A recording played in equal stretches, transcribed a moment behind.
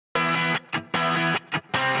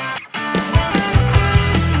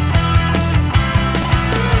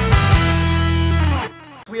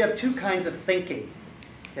have two kinds of thinking.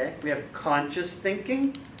 Okay? We have conscious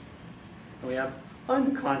thinking, and we have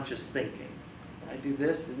unconscious thinking. When I do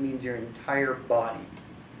this, it means your entire body.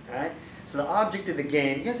 All right? So the object of the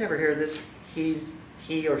game, you guys ever hear this?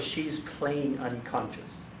 He or she's playing unconscious.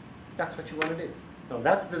 That's what you want to do. No,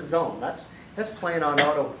 that's the zone. That's playing on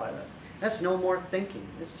autopilot. That's no more thinking.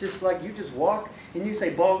 It's just like you just walk and you say,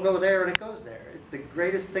 ball go there, and it goes there. It's the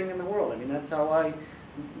greatest thing in the world. I mean, that's how I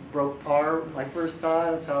broke par my first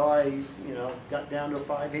time. That's how I, got down to a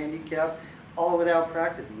 5 handicap, all without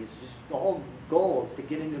practicing. It's just the whole goal is to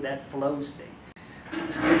get into that flow state.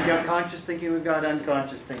 We've got conscious thinking, we've got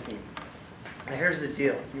unconscious thinking. Now here's the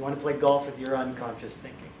deal. You want to play golf with your unconscious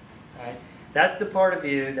thinking. All right? That's the part of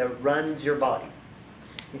you that runs your body.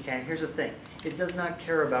 Okay, here's the thing. It does not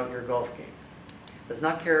care about your golf game. It does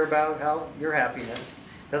not care about your happiness.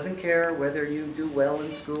 It doesn't care whether you do well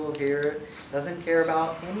in school here. It doesn't care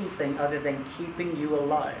about anything other than keeping you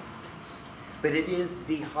alive. But it is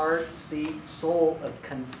the heart, seat, soul of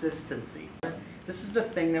consistency. This is the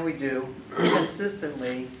thing that we do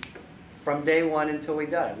consistently from day one until we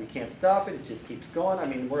die. We can't stop it. It just keeps going. I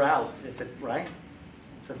mean, we're out, right?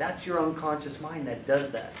 So that's your unconscious mind that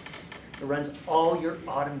does that. It runs all your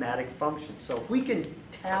automatic functions. So if we can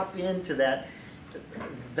tap into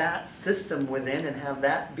that system within and have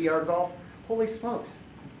that be our golf, holy smokes.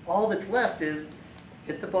 All that's left is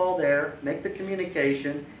hit the ball there, make the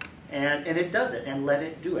communication, and it does it, and let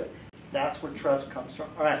it do it. That's where trust comes from.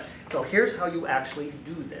 All right, so here's how you actually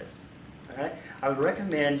do this. All right? I would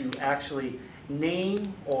recommend you actually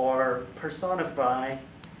name or personify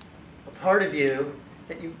a part of you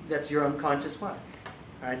that's your unconscious mind.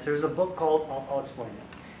 All right, so there's a book called, I'll explain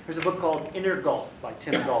it. There's a book called Inner Golf by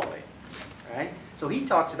Tim Galway. All right, so he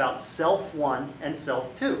talks about self 1 and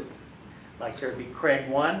self 2. Like there'd be Craig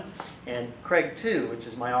 1 and Craig 2, which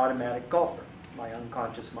is my automatic golfer, my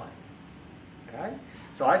unconscious mind. All right,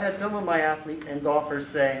 so I've had some of my athletes and golfers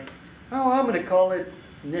say, oh, I'm going to call it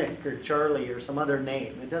Nick or Charlie or some other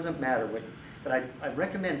name. It doesn't matter what, but I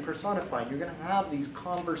recommend personifying. You're going to have these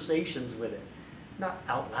conversations with it. Not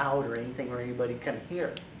out loud or anything where anybody can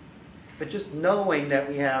hear. But just knowing that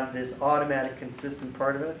we have this automatic, consistent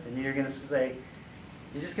part of us, and you're going to say,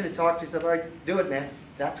 you're just going to talk to yourself, all right, do it, man.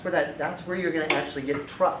 That's where you're going to actually get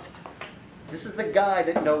trust. This is the guy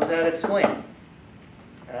that knows how to swing.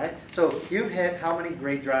 All right? So you've hit how many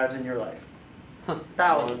great drives in your life?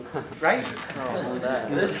 Thousands, right? Oh,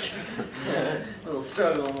 a little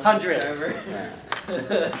struggle. Hundreds.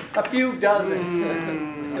 A few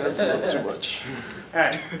dozen. That's not too much. All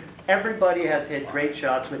right. Everybody has hit great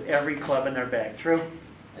shots with every club in their bag. True?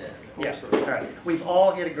 Yeah. Yeah. All right. We've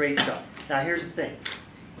all hit a great shot. Now here's the thing.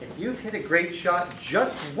 If you've hit a great shot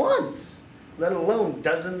just once, let alone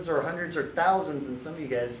dozens or hundreds or thousands, and some of you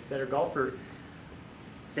guys better golfers,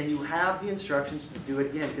 then you have the instructions to do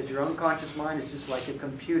it again, because your unconscious mind is just like a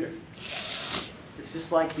computer. It's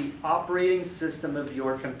just like the operating system of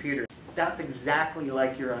your computer. That's exactly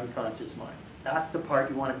like your unconscious mind. That's the part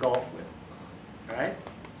you want to golf with. All right?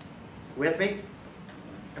 With me?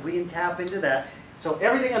 If we can tap into that. So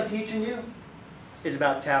everything I'm teaching you is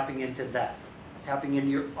about tapping into that. Tapping into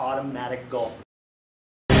your automatic golf.